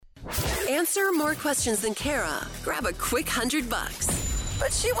Answer more questions than Kara. Grab a quick $100.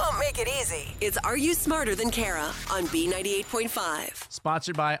 But she won't make it easy. It's Are You Smarter Than Kara on B98.5.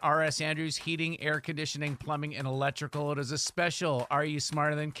 Sponsored by R.S. Andrews Heating, Air Conditioning, Plumbing, and Electrical. It is a special Are You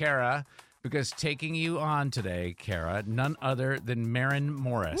Smarter Than Kara? Because taking you on today, Kara, none other than Maren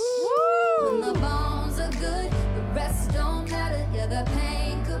Morris. When the bones are good, the rest don't matter. Yeah, the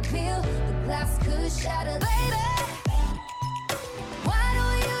pain could peel, the glass could shatter. Baby, why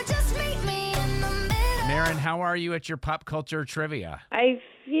don't you just meet me in the middle? Maren, how are you at your pop culture trivia? I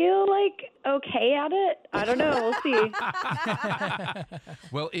feel like okay at it. I don't know. We'll see.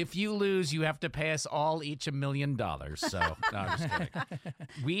 Well, if you lose, you have to pay us all each $1 million. So, no, I'm just kidding.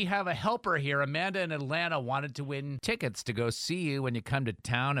 We have a helper here. Amanda in Atlanta wanted to win tickets to go see you when you come to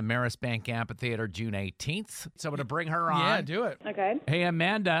town at Ameris Bank Amphitheater June 18th. So I'm going to bring her on. Yeah, do it. Okay. Hey,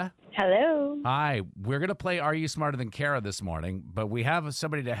 Amanda. Hello. Hi. We're going to play Are You Smarter Than Kara this morning, but we have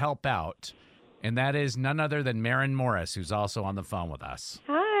somebody to help out, and that is none other than Maren Morris, who's also on the phone with us.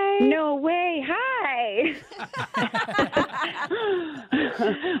 Hi. No way. Hi.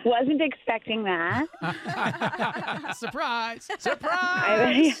 Wasn't expecting that. Surprise.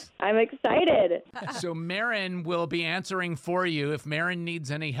 Surprise! I'm excited. So Maren will be answering for you. If Maren needs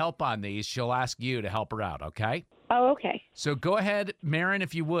any help on these, she'll ask you to help her out, okay? Oh, okay. So go ahead, Maren,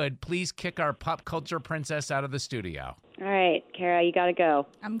 if you would, please kick our pop culture princess out of the studio. All right, Kara, you got to go.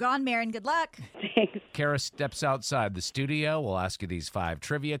 I'm gone, Maren. Good luck. Thanks. Kara steps outside the studio. We'll ask you these 5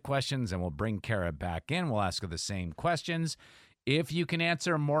 trivia questions, and we'll bring Kara back in. We'll ask her the same questions. If you can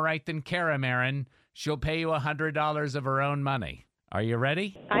answer more right than Kara, Maren, she'll pay you $100 of her own money. Are you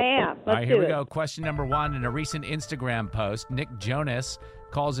ready? I am. All Let's right, do here we it. go. Question number 1. In a recent Instagram post, Nick Jonas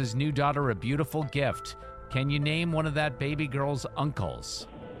calls his new daughter a beautiful gift. Can you name one of that baby girl's uncles?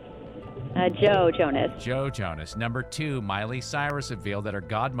 Joe Jonas. Joe Jonas. Number 2, Miley Cyrus revealed that her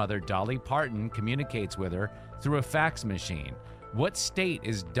godmother, Dolly Parton, communicates with her through a fax machine. What state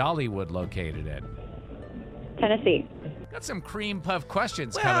is Dollywood located in? Tennessee. Got some cream puff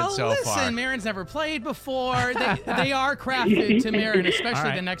questions Well, coming so listen, far. Maren's never played before. They are crafted to Maren, especially All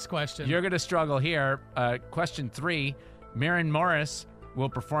right. the next question. You're going to struggle here. Question 3, Maren Morris will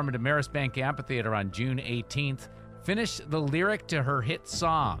perform at Ameris Bank Amphitheater on June 18th. Finish the lyric to her hit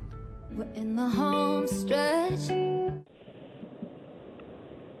song. We're in the home stretch.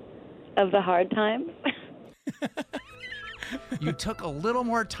 Of the hard time. You took a little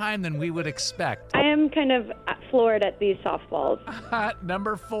more time than we would expect. I am kind of floored at these softballs.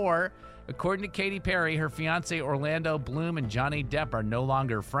 Number 4, according to Katy Perry, her fiance Orlando Bloom and Johnny Depp are no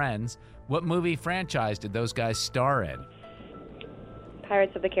longer friends. What movie franchise did those guys star in?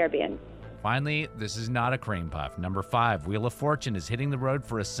 Pirates of the Caribbean. Finally, this is not a cream puff. Number 5, Wheel of Fortune is hitting the road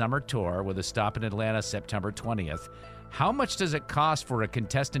for a summer tour with a stop in Atlanta September 20th. How much does it cost for a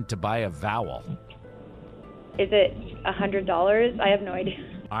contestant to buy a vowel? Is it $100? I have no idea.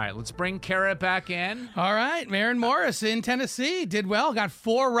 All right, let's bring Kara back in. All right, Maren Morris in Tennessee did well. Got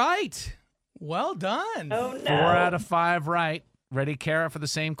 4 right. Well done. Oh, no. 4 out of 5 right. Ready, Kara, for the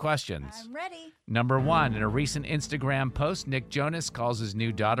same questions? I'm ready. Number 1, in a recent Instagram post, Nick Jonas calls his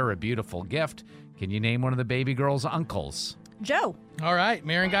new daughter a beautiful gift. Can you name one of the baby girl's uncles? Joe. All right,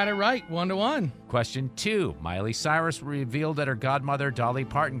 Maren got it right. 1-1. Question 2, Miley Cyrus revealed that her godmother, Dolly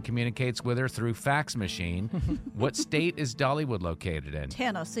Parton, communicates with her through fax machine. What state is Dollywood located in?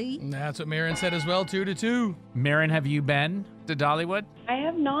 Tennessee. And that's what Maren said as well, 2-2. Maren, have you been to Dollywood? I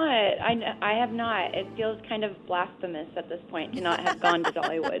have not. I have not. It feels kind of blasphemous at this point to not have gone to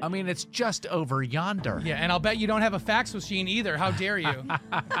Dollywood. I mean, it's just over yonder. Yeah, and I'll bet you don't have a fax machine either. How dare you?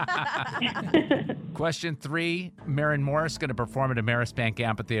 Question 3, Maren Morris going to perform at Ameris Bank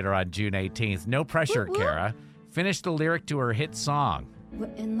Amphitheater on June 18th. No pressure, Whoop, whoop. Kara. Finish the lyric to her hit song. We're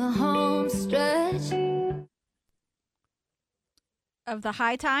in the home stretch. Of the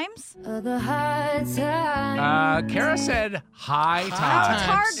high times. Of the hard time. Kara said high Hard time.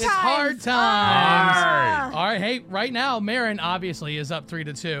 hard It's hard times. times. Hard. All right, hey, right now, Maren obviously is up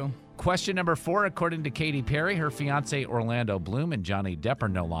 3-2. Question number 4, according to Katy Perry, her fiance Orlando Bloom and Johnny Depp are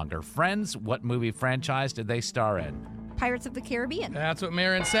no longer friends. What movie franchise did they star in? Pirates of the Caribbean. That's what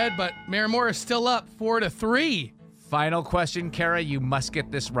Maren said, but Maren Morris still up 4-3. Final question, Kara. You must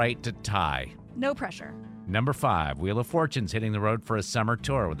get this right to tie. No pressure. Number 5, Wheel of Fortune's hitting the road for a summer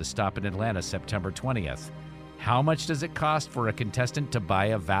tour with a stop in Atlanta September 20th. How much does it cost for a contestant to buy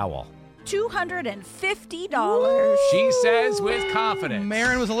a vowel? $250. She says with confidence.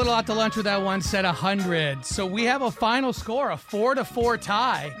 Maren was a little out to lunch with that one, said 100. So we have a final score, a 4-4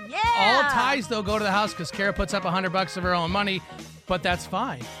 tie. Yeah. All ties, though, go to the house because Kara puts up $100 of her own money, but that's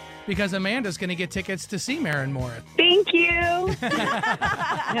fine. because Amanda's going to get tickets to see Maren Morris. Thank you.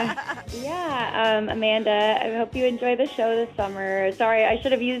 Yeah, Amanda, I hope you enjoy the show this summer. Sorry, I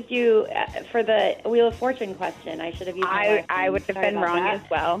should have used you for the Wheel of Fortune question. I should have used I would have been wrong as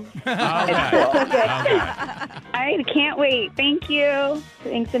well. Okay. I can't wait. Thank you.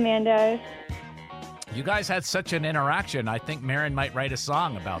 Thanks, Amanda. You guys had such an interaction. I think Maren might write a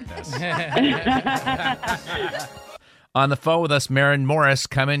song about this. On the phone with us, Maren Morris,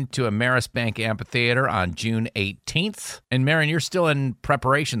 coming to Ameris Bank Amphitheater on June 18th. And Maren, you're still in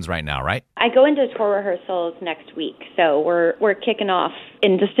preparations right now, right? I go into tour rehearsals next week, so we're kicking off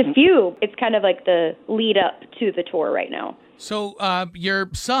in just a few. It's kind of like the lead up to the tour right now. So your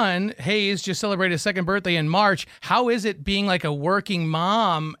son, Hayes, just celebrated his second birthday in March. How is it being like a working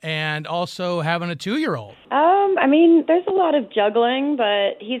mom and also having a 2-year-old? I mean, there's a lot of juggling,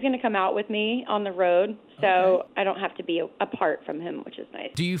 but he's going to come out with me on the road, so I don't have to be apart from him, which is nice.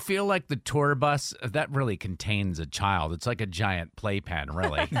 Do you feel like the tour bus, that really contains a child? It's like a giant playpen,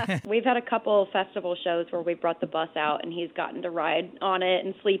 really. We've had a couple festival shows where we brought the bus out, and he's gotten to ride on it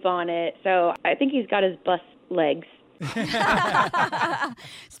and sleep on it, so I think he's got his bus legs.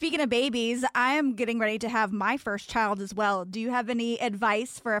 Speaking of babies, I am getting ready to have my first child as well. Do you have any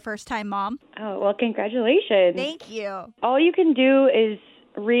advice for a first-time mom? Oh, well, congratulations. Thank you. All you can do is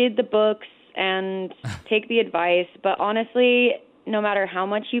read the books and take the advice, but honestly, no matter how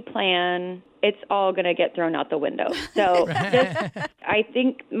much you plan, it's all going to get thrown out the window. So I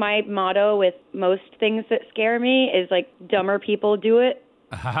think my motto with most things that scare me is like, dumber people do it.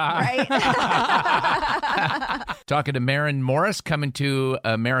 Right? Talking to Maren Morris, coming to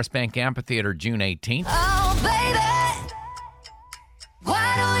Ameris Bank Amphitheater June 18th. Oh, baby,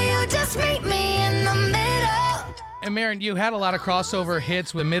 why don't you just meet me in the middle? And Maren, you had a lot of crossover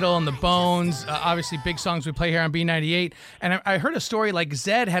hits with Middle and the Bones, obviously big songs we play here on B98. And I heard a story like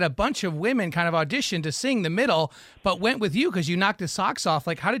Zedd had a bunch of women kind of audition to sing the Middle, but went with you because you knocked his socks off.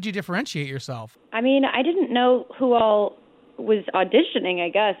 Like, how did you differentiate yourself? I mean, I didn't know who all was auditioning, I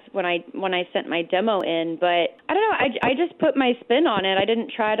guess, when I sent my demo in, but I don't know, I just put my spin on it. I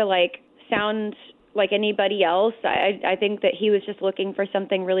didn't try to like sound like anybody else. I think that he was just looking for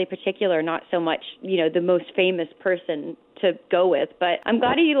something really particular, not so much, the most famous person to go with. But I'm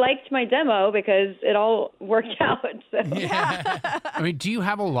glad he liked my demo because it all worked out. So. Yeah. I mean, do you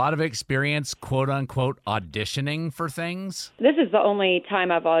have a lot of experience, quote unquote, auditioning for things? This is the only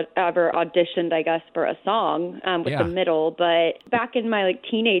time I've ever auditioned, I guess, for a song with the Middle. But back in my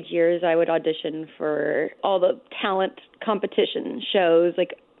teenage years, I would audition for all the talent competition shows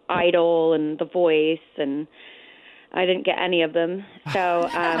like Idol and The Voice, and I didn't get any of them. So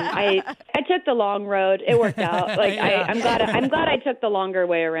I took the long road. It worked out. I'm glad I took the longer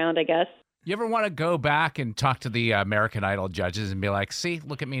way around, I guess. You ever want to go back and talk to the American Idol judges and be like, see,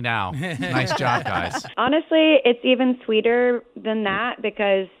 look at me now. Nice job, guys. Honestly, it's even sweeter than that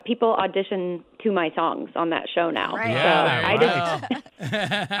because people audition to my songs on that show now. Right. Yeah, so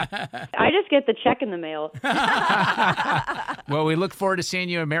I just get the check in the mail. Well, we look forward to seeing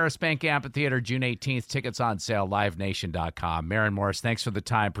you at Ameris Bank Amphitheater June 18th. Tickets on sale, livenation.com. Maren Morris, thanks for the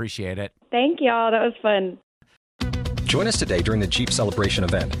time. Appreciate it. Thank y'all. That was fun. Join us today during the Jeep Celebration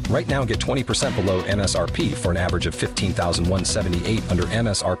event. Right now, get 20% below MSRP for an average of $15,178 under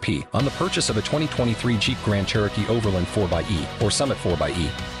MSRP on the purchase of a 2023 Jeep Grand Cherokee Overland 4xE or Summit 4xE.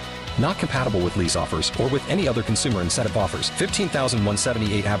 Not compatible with lease offers or with any other consumer incentive offers.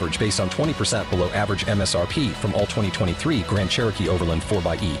 $15,178 average based on 20% below average MSRP from all 2023 Grand Cherokee Overland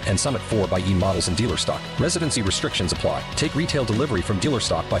 4xE and Summit 4xE models in dealer stock. Residency restrictions apply. Take retail delivery from dealer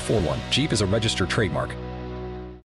stock by 4/1. Jeep is a registered trademark.